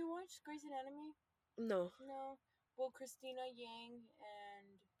 Have you watched Grey's Anatomy? No. No. Well, Christina Yang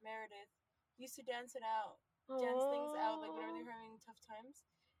and Meredith used to dance it out, dance things out, like whenever they were having tough times.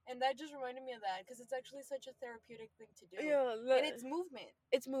 And that just reminded me of that because it's actually such a therapeutic thing to do. Yeah, and it's movement.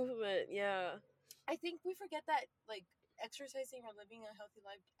 It's movement. Yeah. I think we forget that like exercising or living a healthy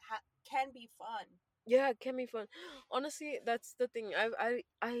life can be fun. Yeah, it can be fun. Honestly, that's the thing. I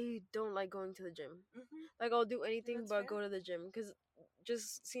don't like going to the gym. Like I'll do anything but go to the gym because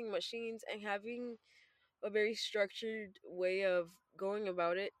just seeing machines and having a very structured way of going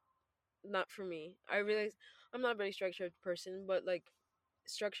about it, not for me. I realize I'm not a very structured person, but like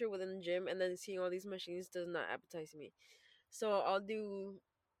structure within the gym and then seeing all these machines does not appetize me. So I'll do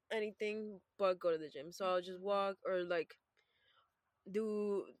anything but go to the gym. So I'll just walk or like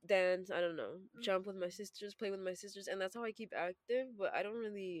do dance, I don't know, jump with my sisters, play with my sisters, and that's how I keep active. But I don't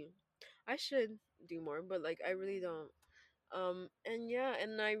really, I should do more, but like I really don't. And yeah,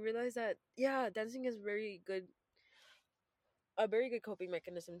 and I realized that yeah, dancing is a very good coping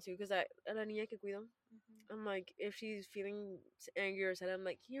mechanism too. Because I a la niña que cuido, I'm like, if she's feeling angry or sad, I'm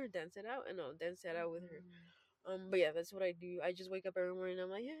like, here, dance it out, and I'll dance it out with her. But yeah, that's what I do. I just wake up every morning. And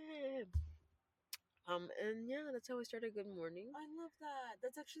I'm like, yeah. And yeah, that's how I start a good morning. I love that.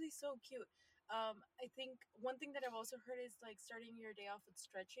 That's actually so cute. I think one thing that I've also heard is like starting your day off with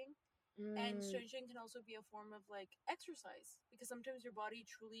stretching. And stretching can also be a form of like exercise because sometimes your body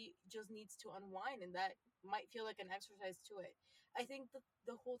truly just needs to unwind and that might feel like an exercise to it. I think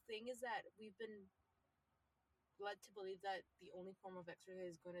the whole thing is that we've been led to believe that the only form of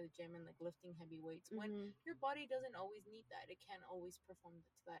exercise is going to the gym and like lifting heavy weights when your body doesn't always need that. It can't always perform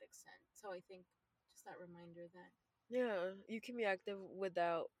to that extent. So I think just that reminder that yeah, you can be active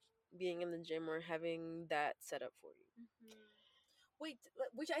without being in the gym or having that set up for you. Wait,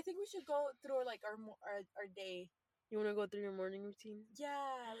 which I think we should go through like our day. You want to go through your morning routine?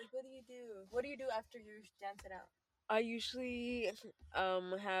 Yeah, like what do you do? What do you do after you dance it out? I usually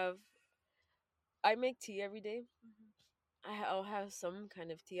have I make tea every day. I'll have some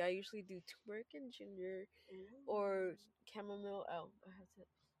kind of tea. I usually do turmeric and ginger or chamomile. Oh, I have to.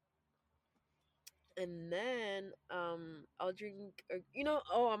 And then I'll drink.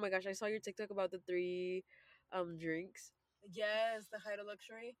 Oh my gosh! I saw your TikTok about the three drinks. Yes, the height of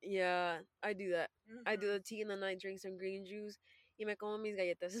luxury. Yeah, I do that. I do the tea and then I drink some green juice. Y me como mis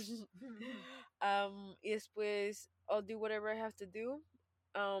galletas. Y después I'll do whatever I have to do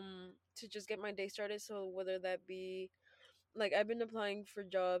to just get my day started. So whether that be like I've been applying for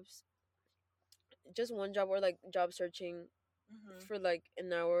jobs, just one job or like job searching for like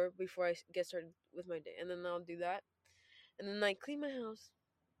an hour before I get started with my day, and then I'll do that, and then I clean my house,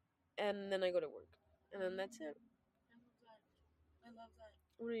 and then I go to work, and then that's it. I love that. I love that.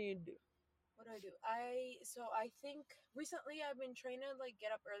 What do you do? What do I do? I think recently I've been trying to like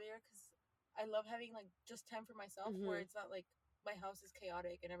get up earlier because I love having like just time for myself where it's not like my house is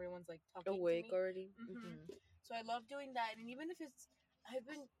chaotic and everyone's like talking Awake to me. already. So I love doing that, and even if it's, I've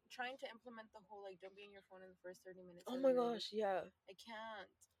been trying to implement the whole like don't be on your phone in the first 30 minutes. Oh my gosh, yeah. I can't.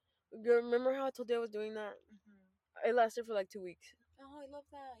 You remember how I told you I was doing that? It lasted for like 2 weeks. Oh, I love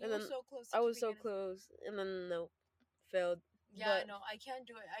that. You were so close. I was so close, and then no, failed. Yeah, no, I can't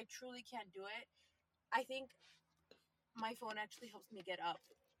do it. I truly can't do it. I think my phone actually helps me get up.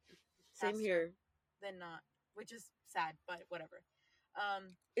 Same here. Than not, which is sad, but whatever.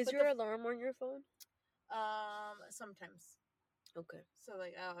 Is your alarm on your phone? Sometimes. Okay. So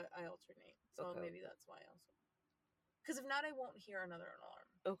like I alternate. So Okay. maybe that's why also. Because if not, I won't hear another alarm.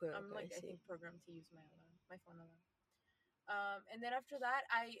 Okay. I'm Okay. I like I see. think programmed to use my alarm, my phone alarm. And then after that,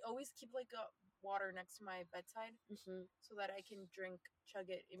 I always keep like a water next to my bedside Mm-hmm. so that I can chug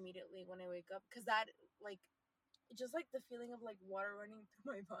it immediately when I wake up. Because that like just like the feeling of like water running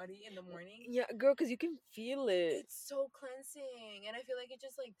through my body in the morning. Yeah, girl, because you can feel it. It's so cleansing, and I feel like it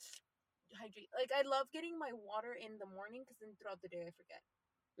just like hydrate. Like I love getting my water in the morning because then throughout the day I forget.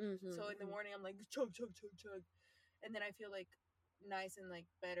 Mm-hmm. So in the morning I'm like chug chug chug chug, and then I feel like nice and like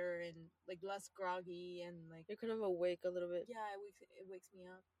better and like less groggy and like You're kind of awake a little bit. yeah, it wakes me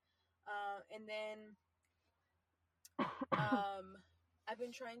up. And then I've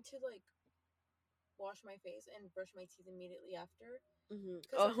been trying to like wash my face and brush my teeth immediately after. Mm-hmm.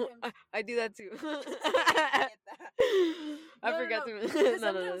 Because Oh, sometimes I do that too. I get that. I forgot No. to. Because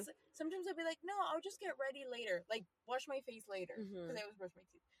No, no, no. sometimes I'll be like, no, I'll just get ready later. Like wash my face later. Because Mm-hmm. I always brush my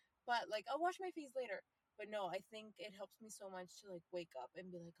teeth. But like I'll wash my face later. But no, I think it helps me so much to like wake up and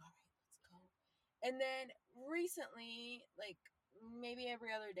be like, all right, let's go. And then recently, like maybe every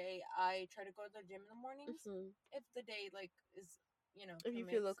other day, I try to go to the gym in the mornings. Mm-hmm. If the day like is If you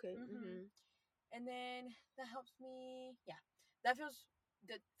feel permits. okay. Mm-hmm. And then that helps me. Yeah, that feels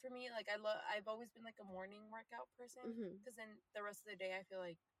good for me. Like I've always been like a morning workout person Mm-hmm. because then the rest of the day I feel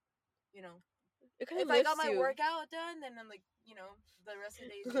like you know It kind of if I got lifts my you. workout done, then I'm like the rest of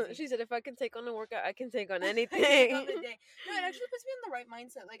the day is easy. She said, "If I can take on a workout, I can take on I can take on anything." the day. No, it actually puts me in the right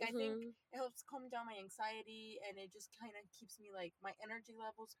mindset. Like I think Mm-hmm. it helps calm down my anxiety and it just kind of keeps me like my energy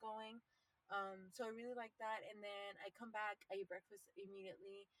levels going. So I really like that. And then I come back, I eat breakfast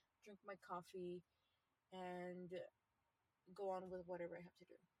immediately, drink my coffee, and go on with whatever I have to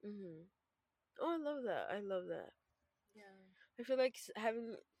do. Mm-hmm. Oh, I love that. I love that. Yeah. I feel like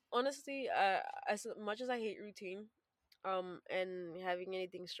having honestly, as much as I hate routine, and having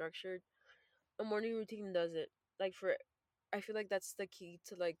anything structured, a morning routine does it. Like for, I feel like that's the key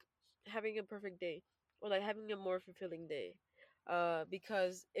to like having a perfect day or like having a more fulfilling day.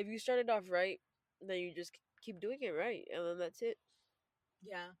 Because if you start it off right, then you just keep doing it right, and then that's it.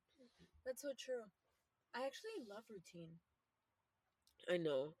 Yeah. That's so true. I actually love routine. I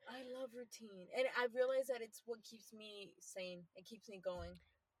know. I love routine. And I realize that it's what keeps me sane. It keeps me going.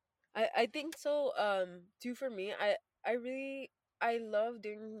 I think so. Too for me. I really I love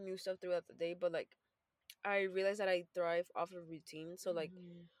doing new stuff throughout the day, but like I realize that I thrive off of routine. So like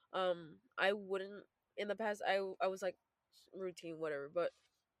Mm-hmm. I wouldn't in the past I was like routine whatever, but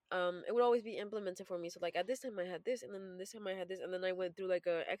it would always be implemented for me. So like at this time I had this, and then this time I had this, and then I went through like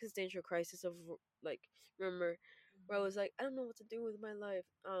a existential crisis of like remember where I was like I don't know what to do with my life.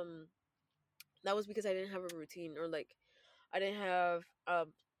 That was because I didn't have a routine or like I didn't have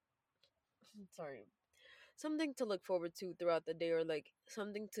sorry, something to look forward to throughout the day or like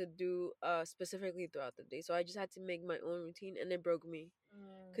something to do specifically throughout the day. So I just had to make my own routine, and it broke me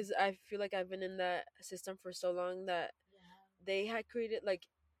Mm, because I feel like I've been in that system for so long that yeah. they had created like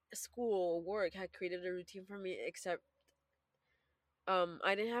school work had created a routine for me, except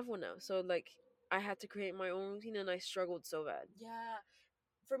I didn't have one now. So like I had to create my own routine, and I struggled so bad. Yeah.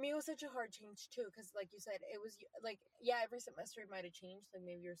 For me, it was such a hard change too, because like you said, it was like yeah, every semester it might have changed, like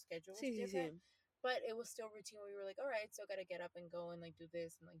maybe your schedule was See, see, different, see. but it was still routine where you were like, all right, still gotta get up and go and like do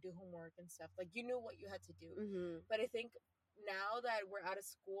this and like do homework and stuff. Like you knew what you had to do. Mhm. But I think now that we're out of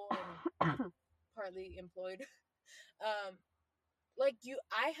school and partly employed, um, like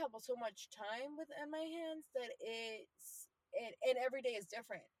I have so much time within my hands that and every day is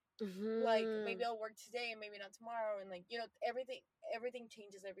different. Like maybe Mhm. I'll work today and maybe not tomorrow, and like everything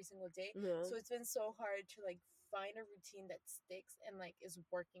changes every single day. Yeah, So it's been so hard to like find a routine that sticks and like is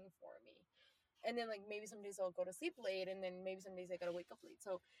working for me. And then like maybe some days I'll go to sleep late, and then maybe some days I gotta wake up late.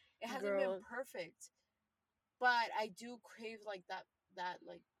 So it hasn't been girl. perfect, but I do crave like that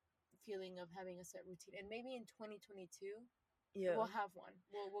like feeling of having a set routine. And maybe in 2022 we'll Yeah. have one.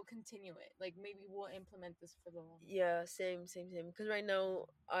 We'll continue it. Like maybe we'll implement this for the long run. Yeah, same, same, same. Because right now,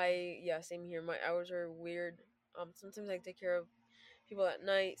 yeah, same here. My hours are weird. Sometimes I take care of people at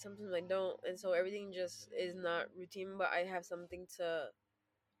night. Sometimes I don't, and so everything just is not routine. But I have something to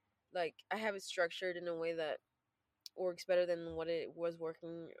like. I have it structured in a way that works better than what it was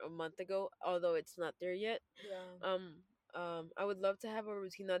working a month ago. Although it's not there yet. Yeah. Um, I would love to have a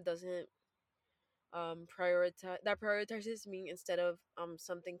routine that doesn't prioritizes me instead of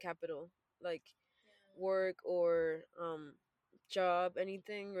something capital like Yeah. work or job,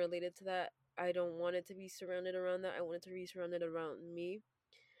 anything related to that. I don't want it to be surrounded around that. I want it to be surrounded around me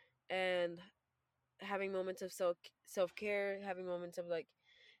and having moments of self care, having moments of like,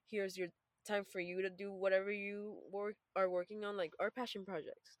 here's your time for you to do whatever you are working on, like our passion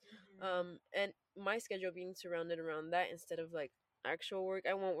projects. And my schedule being surrounded around that instead of like actual work.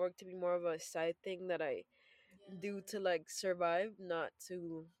 I want work to be more of a side thing that I do to like survive, not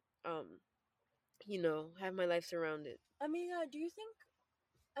to have my life surrounded. Amiga, do you think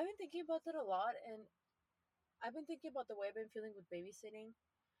I've been thinking about that a lot, and I've been thinking about the way I've been feeling with babysitting,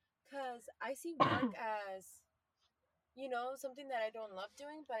 because I see work as, something that I don't love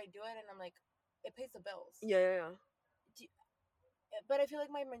doing, but I do it, and I'm like, it pays the bills. Yeah. But I feel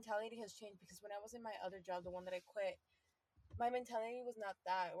like my mentality has changed, because when I was in my other job, the one that I quit, my mentality was not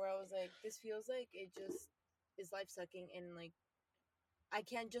that, where I was like, this feels like it just is life sucking, and like I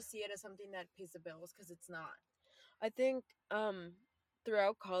can't just see it as something that pays the bills, because it's not. I think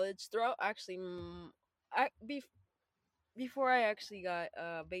throughout college, throughout actually, before I actually got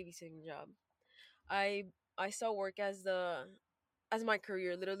a babysitting job, I I saw work as my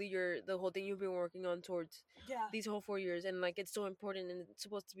career. Literally, the whole thing you've been working on towards Yeah. these whole 4 years, and like it's so important and it's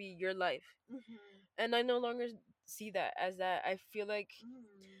supposed to be your life. Mm-hmm. And I no longer see that as that. I feel like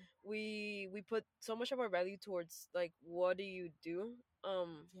Mm. we put so much of our value towards like what do you do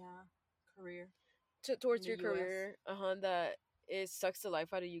Yeah. Career in towards the your U.S. career, that it sucks the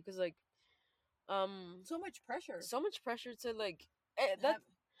life out of you because like So much pressure. so much pressure to like that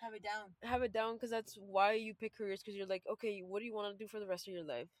Have it down. have it down, because that's why you pick careers, because you're like, okay, what do you want to do for the rest of your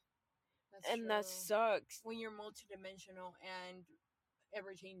life? That's And true. that sucks. When you're multidimensional and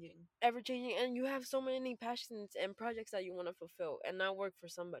ever changing. Ever changing, and you have so many passions and projects that you want to fulfill and not work for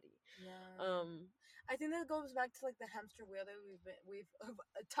somebody. Yeah. um I think that goes back to like the hamster wheel that we've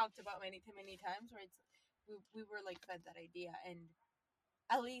talked about many times, where we were like fed that idea, and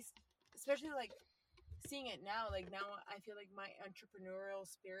at least, especially like seeing it now, like now I feel like my entrepreneurial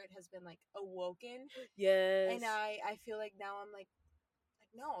spirit has been like awoken, yes. and I feel like now I'm like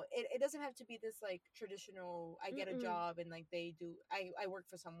no, it doesn't have to be this like traditional I get a Mm-mm. job and like I work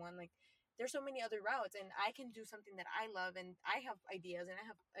for someone. Like there's so many other routes, and I can do something that I love, and I have ideas, and I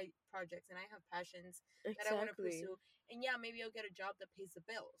have projects, and I have passions that I want to Exactly. pursue. And yeah, maybe I'll get a job that pays the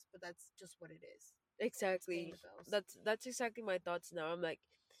bills, but that's just what it is. It's paying Exactly. the bills. That's exactly my thoughts now. I'm like,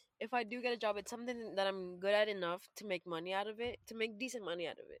 if I do get a job, it's something that I'm good at enough to make money out of it, to make decent money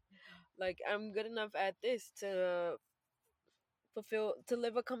out of it. Like I'm good enough at this to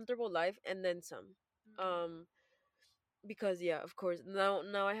live a comfortable life and then some. Um because yeah, of course,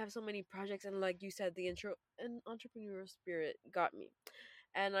 now I have so many projects, and like you said, the intro and entrepreneurial spirit got me.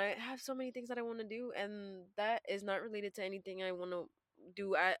 And I have so many things that I want to do, and that is not related to anything I want to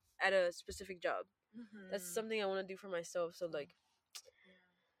do at a specific job. That's something I want to do for myself. So like, yeah.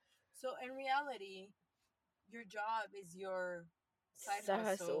 So in reality, your job is your side side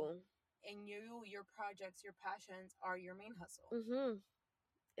hustle, hustle. and your projects, your passions are your main hustle.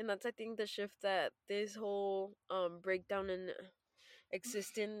 And that's, I think, the shift that this whole breakdown in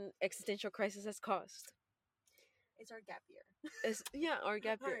existential crisis has caused. It's our gap year. Yeah, our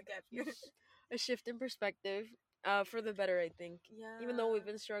gap year. Our gap year. A shift in perspective, for the better, I think. Yeah. Even though we've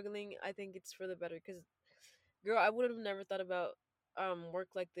been struggling, I think it's for the better. Because, girl, I would have never thought about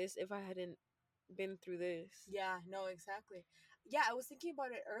work like this if I hadn't been through this. Yeah, no, exactly. Yeah, I was thinking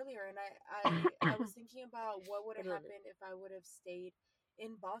about it earlier, and I was thinking about what would have happened if I would have stayed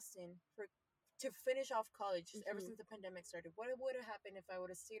in Boston for to finish off college ever since the pandemic started. What would have happened if I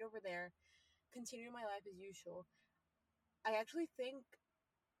would have stayed over there, continued my life as usual? I actually think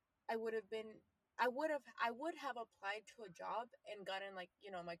I would have been I would have applied to a job and gotten like,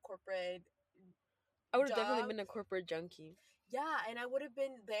 my corporate I would have definitely job. been a corporate junkie. Yeah, and I would have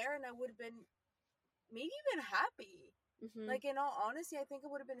been there, and I would have been maybe even happy. Like in all honesty, I think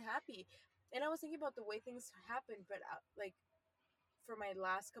I would have been happy. And I was thinking about the way things happened, but like for my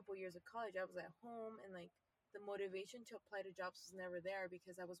last couple years of college, I was at home, and like the motivation to apply to jobs was never there,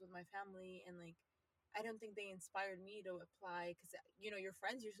 because I was with my family, and like I don't think they inspired me to apply, because your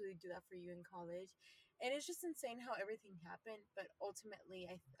friends usually do that for you in college. And it's just insane how everything happened, but ultimately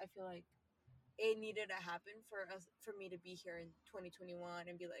I feel like it needed to happen for me to be here in 2021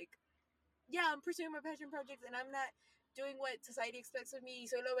 and be like, yeah, I'm pursuing my passion projects, and I'm not doing what society expects of me.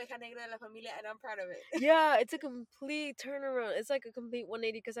 Soy la oveja negra de la familia, and I'm proud of it. Yeah, it's a complete turnaround. It's like a complete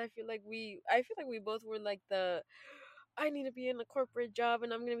 180, because I feel like we both were like I need to be in a corporate job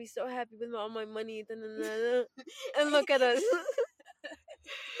and I'm gonna be so happy with all my money. And look at us.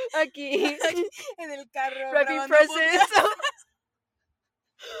 Aquí. En el carro Wrapping grabando presents. podcast.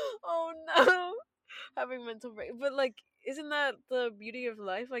 Oh no. Having mental break. But like, isn't that the beauty of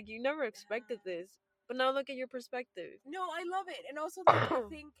life? Like, you never expected this. But now look at your perspective. No, I love it. And also, like, I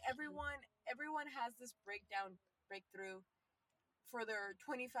think everyone has this breakthrough for their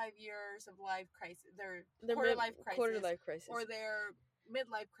 25 years of life crisis, their quarter life crisis, or their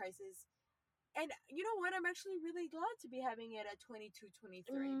midlife crisis. And you know what? I'm actually really glad to be having it at 22, 23.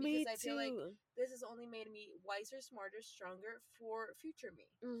 Because I feel like this has only made me wiser, smarter, stronger for future me.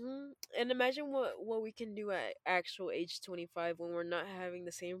 And imagine what we can do at actual age 25 when we're not having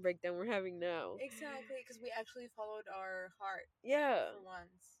the same breakdown we're having now. Exactly, because we actually followed our heart. Yeah. For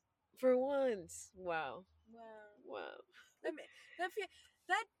once. For once. Wow. Wow.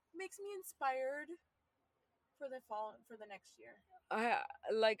 That makes me inspired for the next year.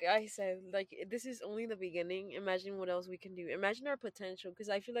 Like I said, like this is only the beginning. Imagine what else we can do. Imagine our potential, because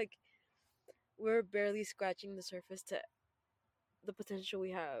I feel like we're barely scratching the surface to the potential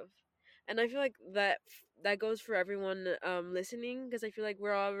we have. And I feel like that goes for everyone listening, because I feel like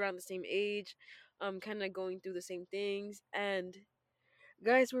we're all around the same age, kind of going through the same things. And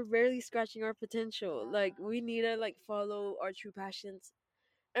guys, we're barely scratching our potential. Like we need to like follow our true passions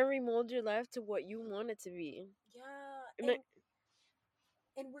and remold your life to what you want it to be. Yeah.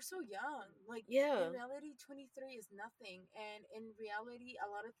 And we're so young. Like, in reality, 23 is nothing. And in reality, a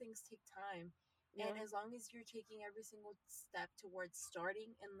lot of things take time. Yeah. And as long as you're taking every single step towards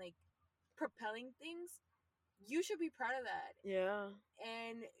starting and, like, propelling things, you should be proud of that. Yeah.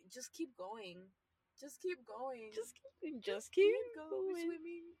 And just keep going. Just keep going. Just keep going.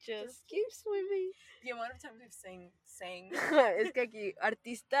 Swimming. Just keep swimming. The amount of times we've sang. Es que aquí,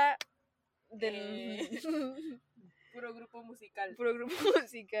 artista del... Puro grupo musical. Puro grupo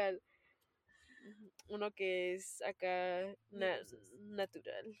musical. Uno que es acá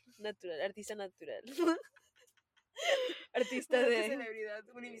natural. Artista natural. Artista de celebridad.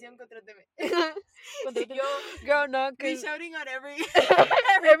 Univision, contráteme. Girl, no, be shouting on every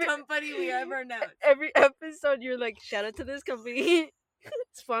company we ever announced. Every episode, you're like, shout out to this company,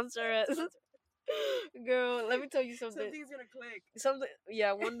 sponsor us. Girl, let me tell you something. Something's gonna click.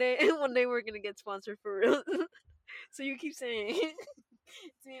 Yeah. One day we're gonna get sponsored for real. So you keep saying.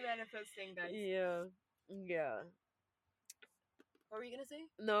 It's me manifesting, guys. Yeah. What were you gonna say?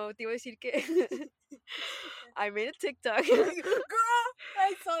 No, te iba a decir que I made a TikTok. Girl,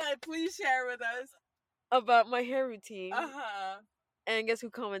 I saw that. Please share with us. About my hair routine. Uh-huh. And guess who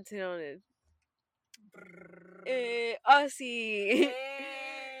commented on it? Aussie.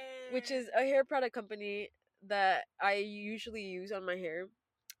 Which is a hair product company that I usually use on my hair.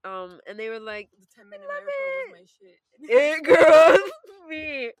 And they were like, the 10-minute hair curl was my shit. Girl,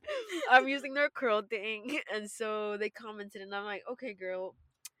 me. I'm using their curl thing. And so they commented, and I'm like, okay, girl,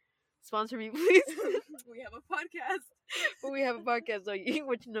 sponsor me, please. We have a podcast. We have a podcast, so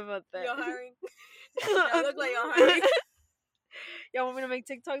what you know about that? You're hiring. Y'all look like y'all hiring. Y'all want me to make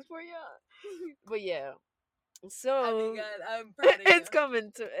TikToks for you? But yeah. So I'm proud of you. It's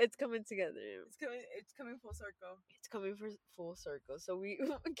coming together. It's coming full circle. It's coming for full circle. So we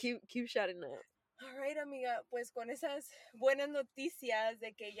keep shouting out. Alright, amiga, pues con esas buenas noticias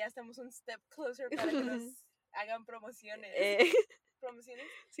de que ya estamos un step closer para que nos hagan promociones. ¿Promociones?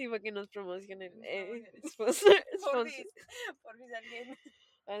 Sí, para que nos promocionen. Sponsor. Porfis,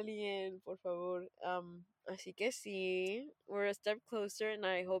 alguien, por favor. Así que sí, we're a step closer, and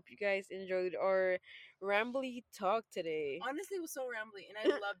I hope you guys enjoyed our rambly talk today. Honestly, it was so rambly, and I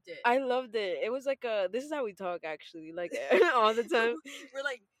loved it. I loved it. It was like this is how we talk, actually, like all the time. We're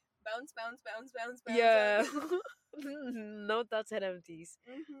like bounce. Yeah. No thoughts had empties.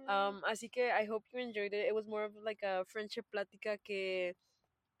 Así que I hope you enjoyed it. It was more of like a friendship plática que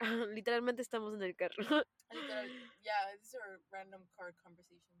literalmente estamos en el carro. Yeah, these are random car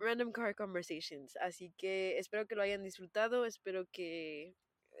conversations. Random car conversations. Así que espero que lo hayan disfrutado. Espero que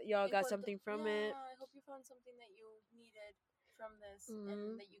y'all got something from it. I hope you found something that you needed from this,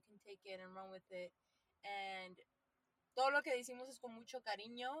 and that you can take it and run with it. And todo lo que decimos es con mucho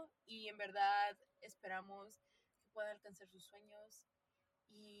cariño, y en verdad esperamos que puedan alcanzar sus sueños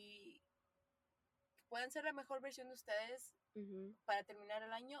y que puedan ser la mejor versión de ustedes para terminar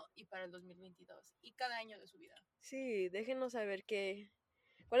el año y para el 2022 y cada año de su vida. Sí, déjenos saber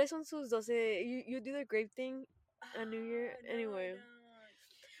cuáles son sus 12. You do the grape thing a New Year anyway. No.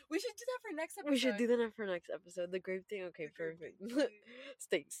 We should do that for next episode. We should do that for next episode. The grape thing. Okay, perfect.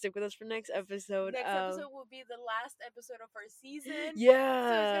 Stick with us for next episode. Next episode will be the last episode of our season. Yeah.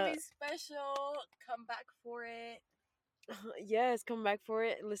 So it's gonna be special. Come back for it. Yes, come back for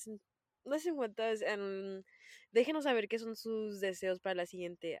it. Listen with us, and déjenos saber qué son sus deseos para la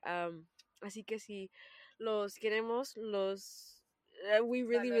siguiente. Así que si los queremos, we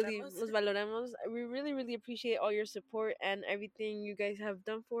really los valoramos. We really appreciate all your support and everything you guys have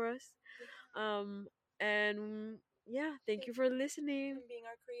done for us. And yeah, thank you for listening and being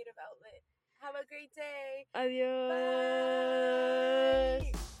our creative outlet. Have a great day. Adiós.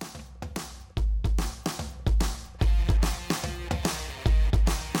 Bye.